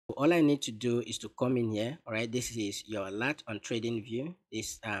all I need to do is to come in here. All right, this is your alert on TradingView.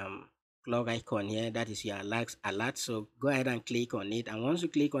 This clock icon here, that is your alert. So go ahead and click on it, and once you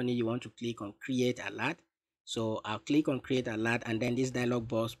click on it, you want to click on create alert. So I'll click on create alert, and then this dialog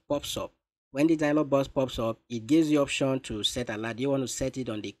box pops up. When the dialog box pops up, it gives you option to set alert. You want to set it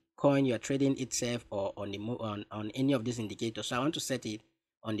on the coin you're trading itself, or on the on any of these indicators. So I want to set it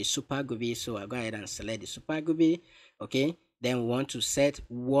on the super GUBI, so I'll go ahead and select the super GUBI. Okay, then we want to set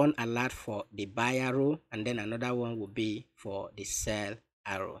one alert for the buy arrow, and then another one will be for the sell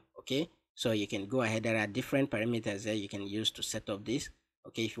arrow. Okay, so you can go ahead. There are different parameters there you can use to set up this.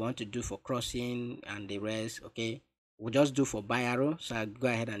 Okay, if you want to do for crossing and the rest, okay, we'll just do for buy arrow. So I'll go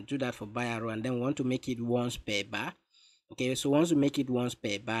ahead and do that for buy arrow, and then we want to make it once per bar. Okay, so once you make it once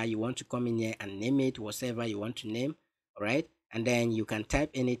per bar, you want to come in here and name it whatever you want to name. All right, and then you can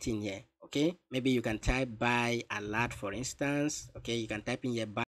type anything here. Okay, maybe you can type buy alert, for instance. Okay, you can type in here buy